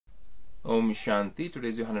Om Shanti. Today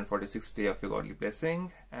is your 146th day of your godly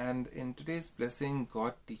blessing, and in today's blessing,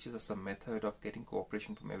 God teaches us a method of getting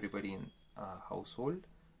cooperation from everybody in our household,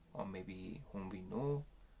 or maybe whom we know,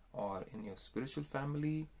 or in your spiritual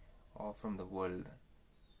family, or from the world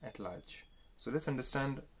at large. So let's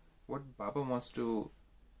understand what Baba wants to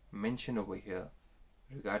mention over here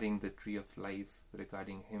regarding the tree of life,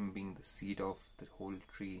 regarding him being the seed of the whole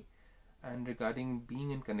tree, and regarding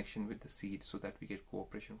being in connection with the seed so that we get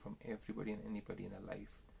cooperation from everybody and anybody in our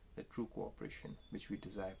life, the true cooperation which we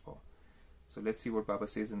desire for. So let's see what Baba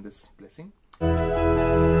says in this blessing.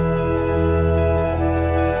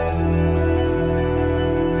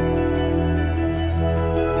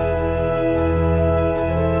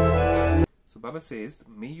 So Baba says,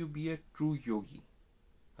 may you be a true yogi.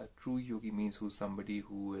 A true yogi means who's somebody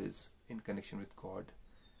who is in connection with God,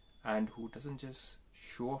 and who doesn't just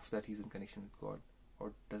show off that he's in connection with God,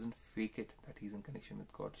 or doesn't fake it that he's in connection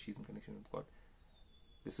with God, she's in connection with God.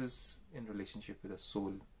 This is in relationship with a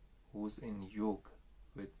soul who's in yoga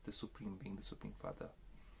with the Supreme Being, the Supreme Father.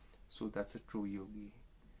 So that's a true yogi.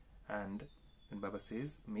 And then Baba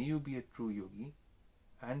says, may you be a true yogi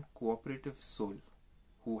and cooperative soul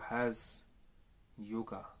who has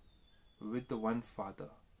yoga with the one Father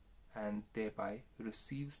and thereby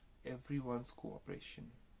receives everyone's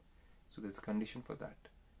cooperation. So there's a condition for that.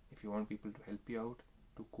 If you want people to help you out,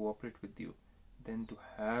 to cooperate with you, then to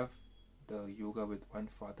have the yoga with one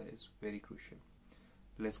Father is very crucial.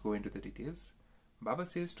 Let's go into the details. Baba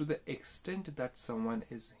says, to the extent that someone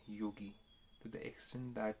is yogi,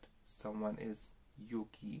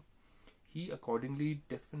 he accordingly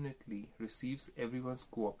definitely receives everyone's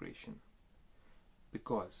cooperation.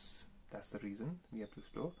 Because, that's the reason we have to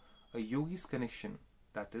explore, a yogi's connection,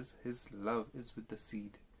 that is, his love is with the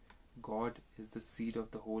seed. God is the seed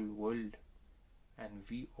of the whole world, and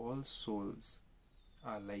we all souls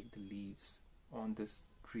are like the leaves on this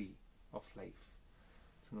tree of life.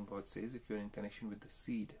 So when God says, if you're in connection with the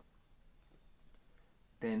seed,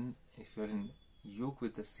 then if you're in yoga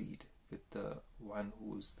with the seed, with the one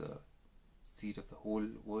who is the seed of the whole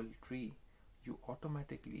world tree, you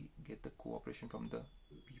automatically get the cooperation from the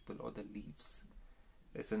people or the leaves.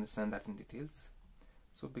 Let's understand that in details.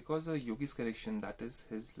 So because a yogi's connection, that is,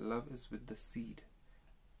 his love is with the seed,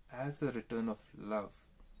 as a return of love,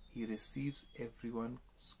 he receives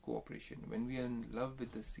everyone's cooperation. When we are in love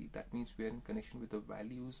with the seed, that means we are in connection with the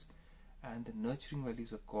values and the nurturing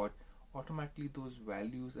values of God. Automatically those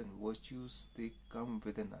values and virtues, they come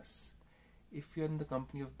within us. If you are in the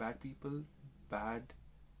company of bad people, bad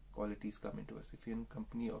qualities come into us. If you are in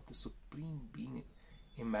company of the Supreme Being,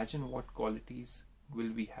 imagine what qualities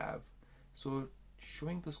will we have. So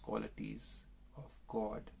showing those qualities of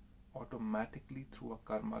God automatically through our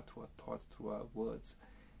karma, through our thoughts, through our words,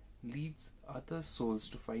 leads other souls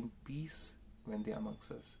to find peace when they are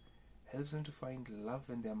amongst us, helps them to find love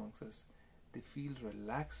when they are amongst us. They feel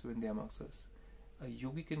relaxed when they are amongst us. A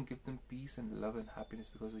yogi can give them peace and love and happiness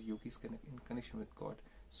because a yogi is in connection with God.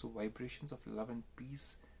 So vibrations of love and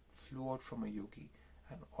peace flow out from a yogi,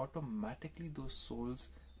 and automatically those souls,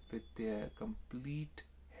 with their complete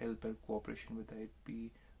help and cooperation, whether it be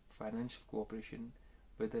financial cooperation,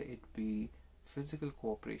 whether it be physical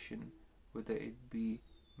cooperation, whether it be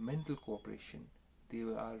mental cooperation, they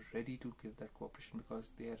are ready to give that cooperation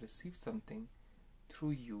because they have received something through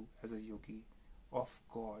you as a yogi of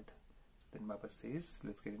God. So then Baba says,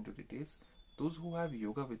 let's get into details. Those who have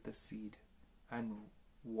yoga with the seed and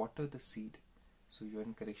water the seed, so you are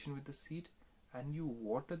in connection with the seed and you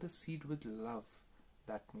water the seed with love.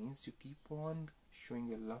 That means you keep on showing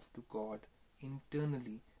your love to God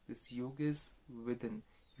internally. This yoga is within.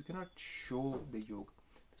 You cannot show the yoga.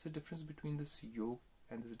 There's a difference between this yoga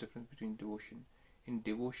and there's a difference between devotion. In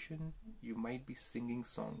devotion, you might be singing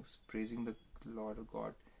songs, praising the Lord or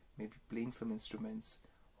God, maybe playing some instruments,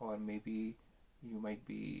 or maybe you might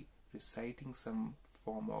be reciting some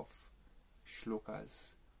form of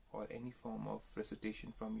shlokas or any form of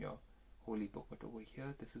recitation from your holy book. But over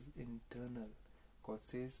here, this is internal. God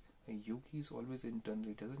says a yogi is always internal.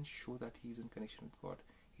 He doesn't show that he is in connection with God.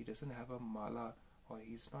 He doesn't have a mala, or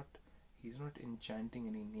he's not enchanting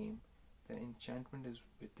any name. The enchantment is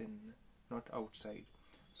within, not outside.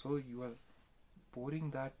 So you are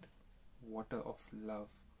pouring that water of love.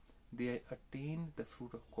 They attain the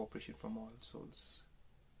fruit of cooperation from all souls.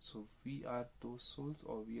 So we are those souls,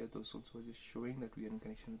 or we are those souls who are just showing that we are in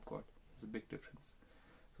connection with God. There's a big difference.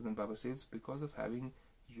 So then Baba says, because of having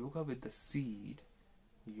yoga with the seed,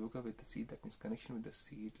 that means connection with the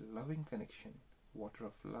seed, loving connection, water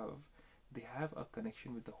of love, they have a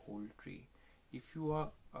connection with the whole tree. If you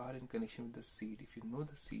are in connection with the seed, if you know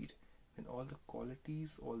the seed, then all the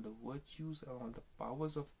qualities, all the virtues, and all the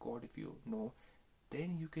powers of God, if you know,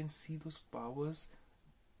 then you can see those powers,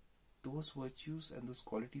 those virtues, and those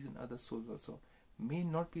qualities in other souls also. May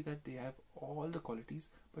not be that they have all the qualities,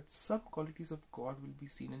 but some qualities of God will be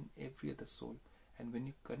seen in every other soul. And when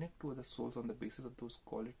you connect to other souls on the basis of those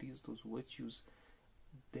qualities, those virtues,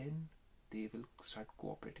 then they will start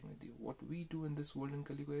cooperating with you. What we do in this world in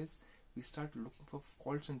Kali Yuga is we start looking for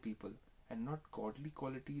faults in people and not godly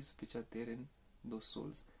qualities which are there in those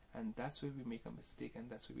souls. And that's where we make a mistake, and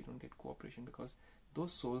that's where we don't get cooperation, because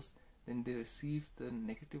those souls, then they receive the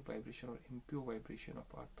negative vibration or impure vibration of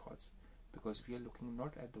our thoughts, because we are looking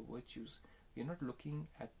not at the virtues, we are not looking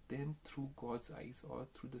at them through God's eyes or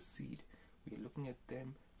through the seed, we are looking at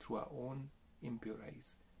them through our own impure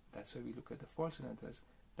eyes. That's why we look at the faults in others.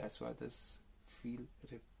 That's why others feel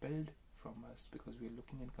repelled from us, because we are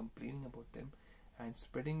looking and complaining about them and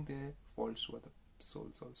spreading their faults to other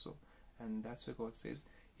souls also. And that's why God says,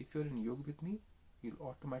 if you're in yoga with me, you'll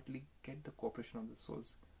automatically get the cooperation of the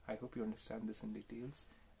souls. I hope you understand this in details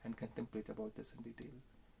and contemplate about this in detail,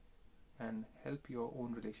 and help your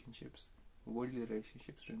own relationships, worldly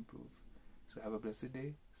relationships, to improve. So have a blessed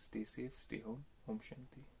day, stay safe, stay home. Om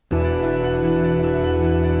Shanti.